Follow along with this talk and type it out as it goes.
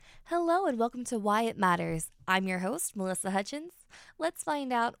Hello and welcome to Why It Matters. I'm your host, Melissa Hutchins. Let's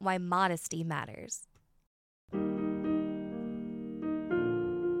find out why modesty matters.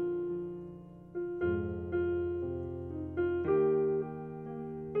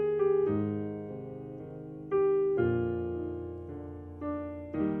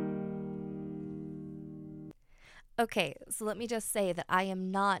 Okay, so let me just say that I am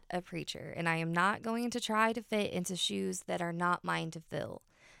not a preacher and I am not going to try to fit into shoes that are not mine to fill.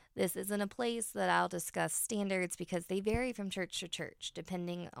 This isn't a place that I'll discuss standards because they vary from church to church,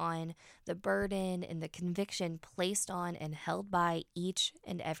 depending on the burden and the conviction placed on and held by each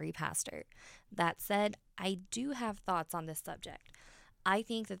and every pastor. That said, I do have thoughts on this subject. I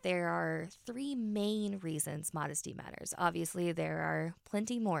think that there are three main reasons modesty matters. Obviously, there are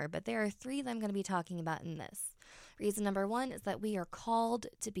plenty more, but there are three that I'm going to be talking about in this. Reason number one is that we are called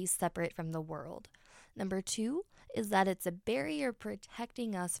to be separate from the world. Number two is that it's a barrier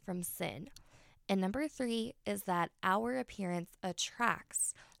protecting us from sin. And number three is that our appearance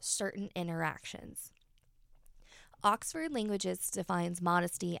attracts certain interactions. Oxford Languages defines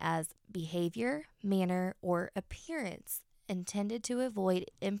modesty as behavior, manner, or appearance intended to avoid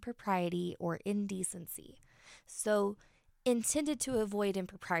impropriety or indecency. So, intended to avoid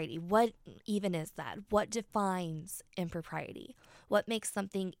impropriety. What even is that? What defines impropriety? What makes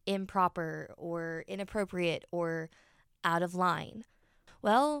something improper or inappropriate or out of line?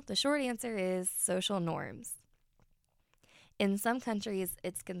 Well, the short answer is social norms. In some countries,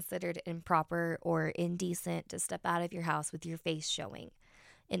 it's considered improper or indecent to step out of your house with your face showing.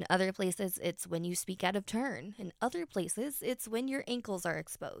 In other places, it's when you speak out of turn. In other places, it's when your ankles are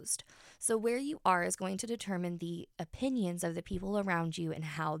exposed. So where you are is going to determine the opinions of the people around you and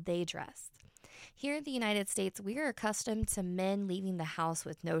how they dress. Here in the United States, we are accustomed to men leaving the house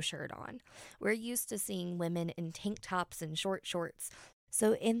with no shirt on. We're used to seeing women in tank tops and short shorts.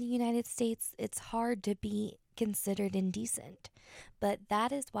 So in the United States, it's hard to be considered indecent. But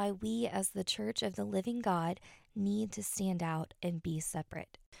that is why we, as the Church of the Living God, need to stand out and be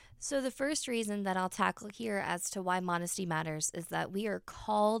separate. So the first reason that I'll tackle here as to why modesty matters is that we are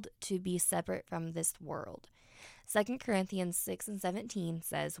called to be separate from this world. 2 Corinthians 6:17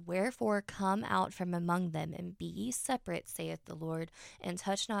 says, "Wherefore come out from among them, and be ye separate, saith the Lord, and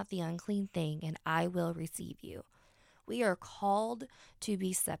touch not the unclean thing, and I will receive you." We are called to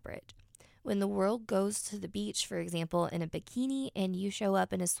be separate. When the world goes to the beach, for example, in a bikini, and you show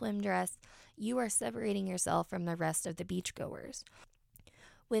up in a swim dress, you are separating yourself from the rest of the beachgoers.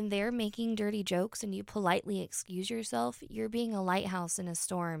 When they're making dirty jokes and you politely excuse yourself, you're being a lighthouse in a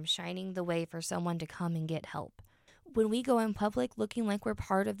storm, shining the way for someone to come and get help. When we go in public looking like we're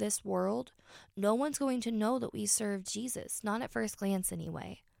part of this world, no one's going to know that we serve Jesus, not at first glance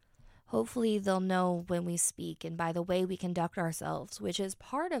anyway. Hopefully they'll know when we speak and by the way we conduct ourselves, which is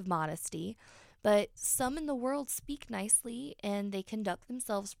part of modesty, but some in the world speak nicely and they conduct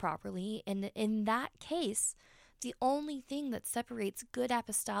themselves properly, and in that case, the only thing that separates good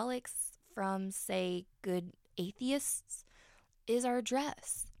apostolics from, say, good atheists is our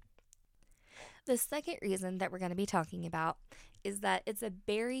dress. The second reason that we're going to be talking about is that it's a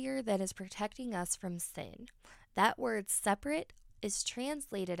barrier that is protecting us from sin. That word separate is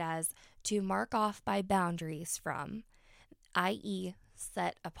translated as to mark off by boundaries from, i.e.,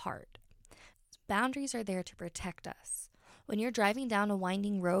 set apart. Boundaries are there to protect us. When you're driving down a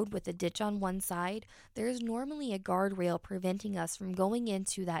winding road with a ditch on one side, there is normally a guardrail preventing us from going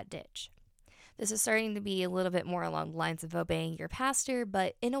into that ditch. This is starting to be a little bit more along the lines of obeying your pastor,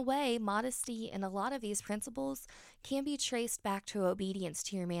 but in a way, modesty and a lot of these principles can be traced back to obedience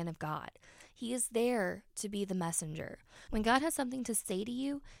to your man of God. He is there to be the messenger. When God has something to say to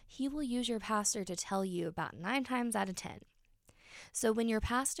you, he will use your pastor to tell you about 9 times out of 10. So when your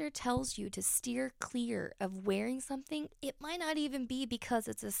pastor tells you to steer clear of wearing something, it might not even be because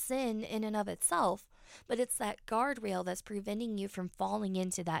it's a sin in and of itself, but it's that guardrail that's preventing you from falling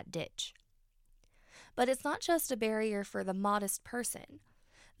into that ditch. But it's not just a barrier for the modest person.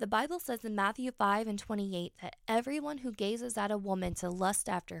 The Bible says in Matthew 5:28 that everyone who gazes at a woman to lust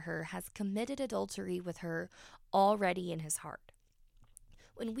after her has committed adultery with her already in his heart.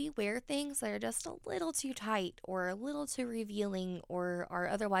 When we wear things that are just a little too tight or a little too revealing or are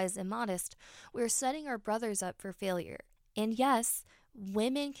otherwise immodest, we're setting our brothers up for failure. And yes,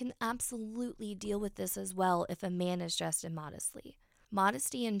 women can absolutely deal with this as well if a man is dressed immodestly.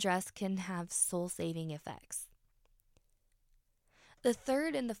 Modesty in dress can have soul-saving effects. The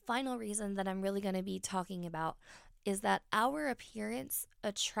third and the final reason that I'm really going to be talking about is that our appearance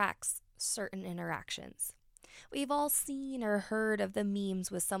attracts certain interactions. We've all seen or heard of the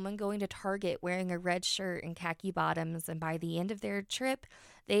memes with someone going to Target wearing a red shirt and khaki bottoms, and by the end of their trip,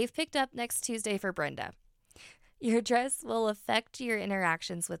 they've picked up next Tuesday for Brenda. Your dress will affect your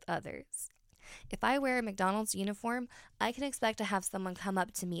interactions with others. If I wear a McDonald's uniform, I can expect to have someone come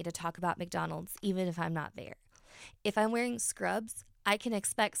up to me to talk about McDonald's, even if I'm not there. If I'm wearing scrubs, I can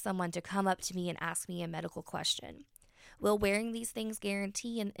expect someone to come up to me and ask me a medical question. Will wearing these things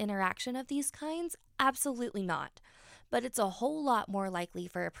guarantee an interaction of these kinds? Absolutely not. But it's a whole lot more likely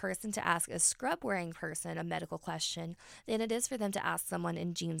for a person to ask a scrub wearing person a medical question than it is for them to ask someone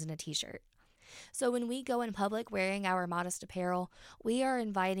in jeans and a t shirt. So when we go in public wearing our modest apparel, we are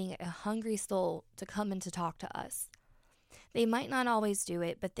inviting a hungry soul to come and to talk to us. They might not always do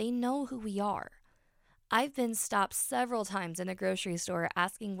it, but they know who we are. I've been stopped several times in a grocery store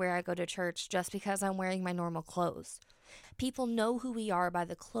asking where I go to church just because I'm wearing my normal clothes. People know who we are by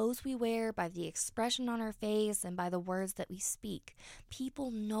the clothes we wear, by the expression on our face, and by the words that we speak.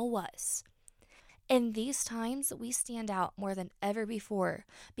 People know us. In these times, we stand out more than ever before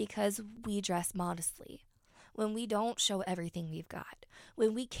because we dress modestly. When we don't show everything we've got,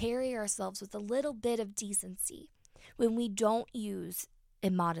 when we carry ourselves with a little bit of decency, when we don't use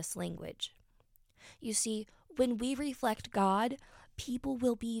immodest language. You see, when we reflect God, people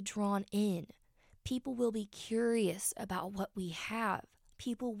will be drawn in. People will be curious about what we have.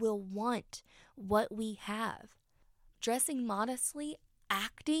 People will want what we have. Dressing modestly,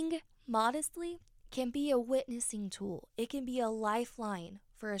 acting modestly, can be a witnessing tool. It can be a lifeline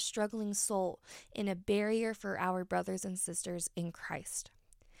for a struggling soul and a barrier for our brothers and sisters in Christ.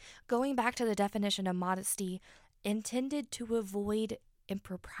 Going back to the definition of modesty, intended to avoid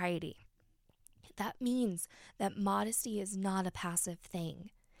impropriety. That means that modesty is not a passive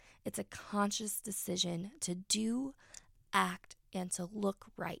thing. It's a conscious decision to do, act, and to look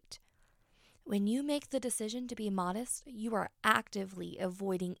right. When you make the decision to be modest, you are actively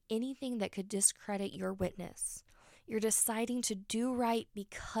avoiding anything that could discredit your witness. You're deciding to do right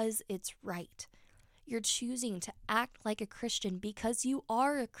because it's right. You're choosing to act like a Christian because you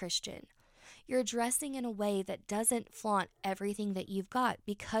are a Christian. You're dressing in a way that doesn't flaunt everything that you've got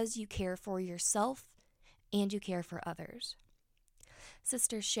because you care for yourself and you care for others.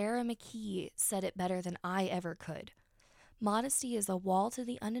 Sister Shara McKee said it better than I ever could. Modesty is a wall to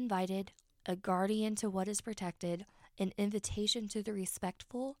the uninvited, a guardian to what is protected, an invitation to the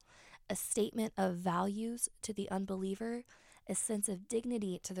respectful, a statement of values to the unbeliever, a sense of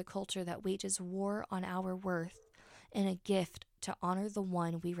dignity to the culture that wages war on our worth, and a gift to honor the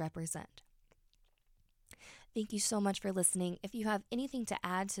one we represent. Thank you so much for listening. If you have anything to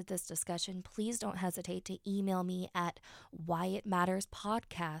add to this discussion, please don't hesitate to email me at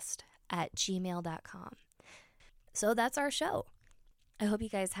whyitmatterspodcast@gmail.com. So that's our show. I hope you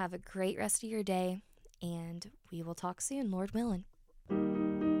guys have a great rest of your day, and we will talk soon, Lord willing.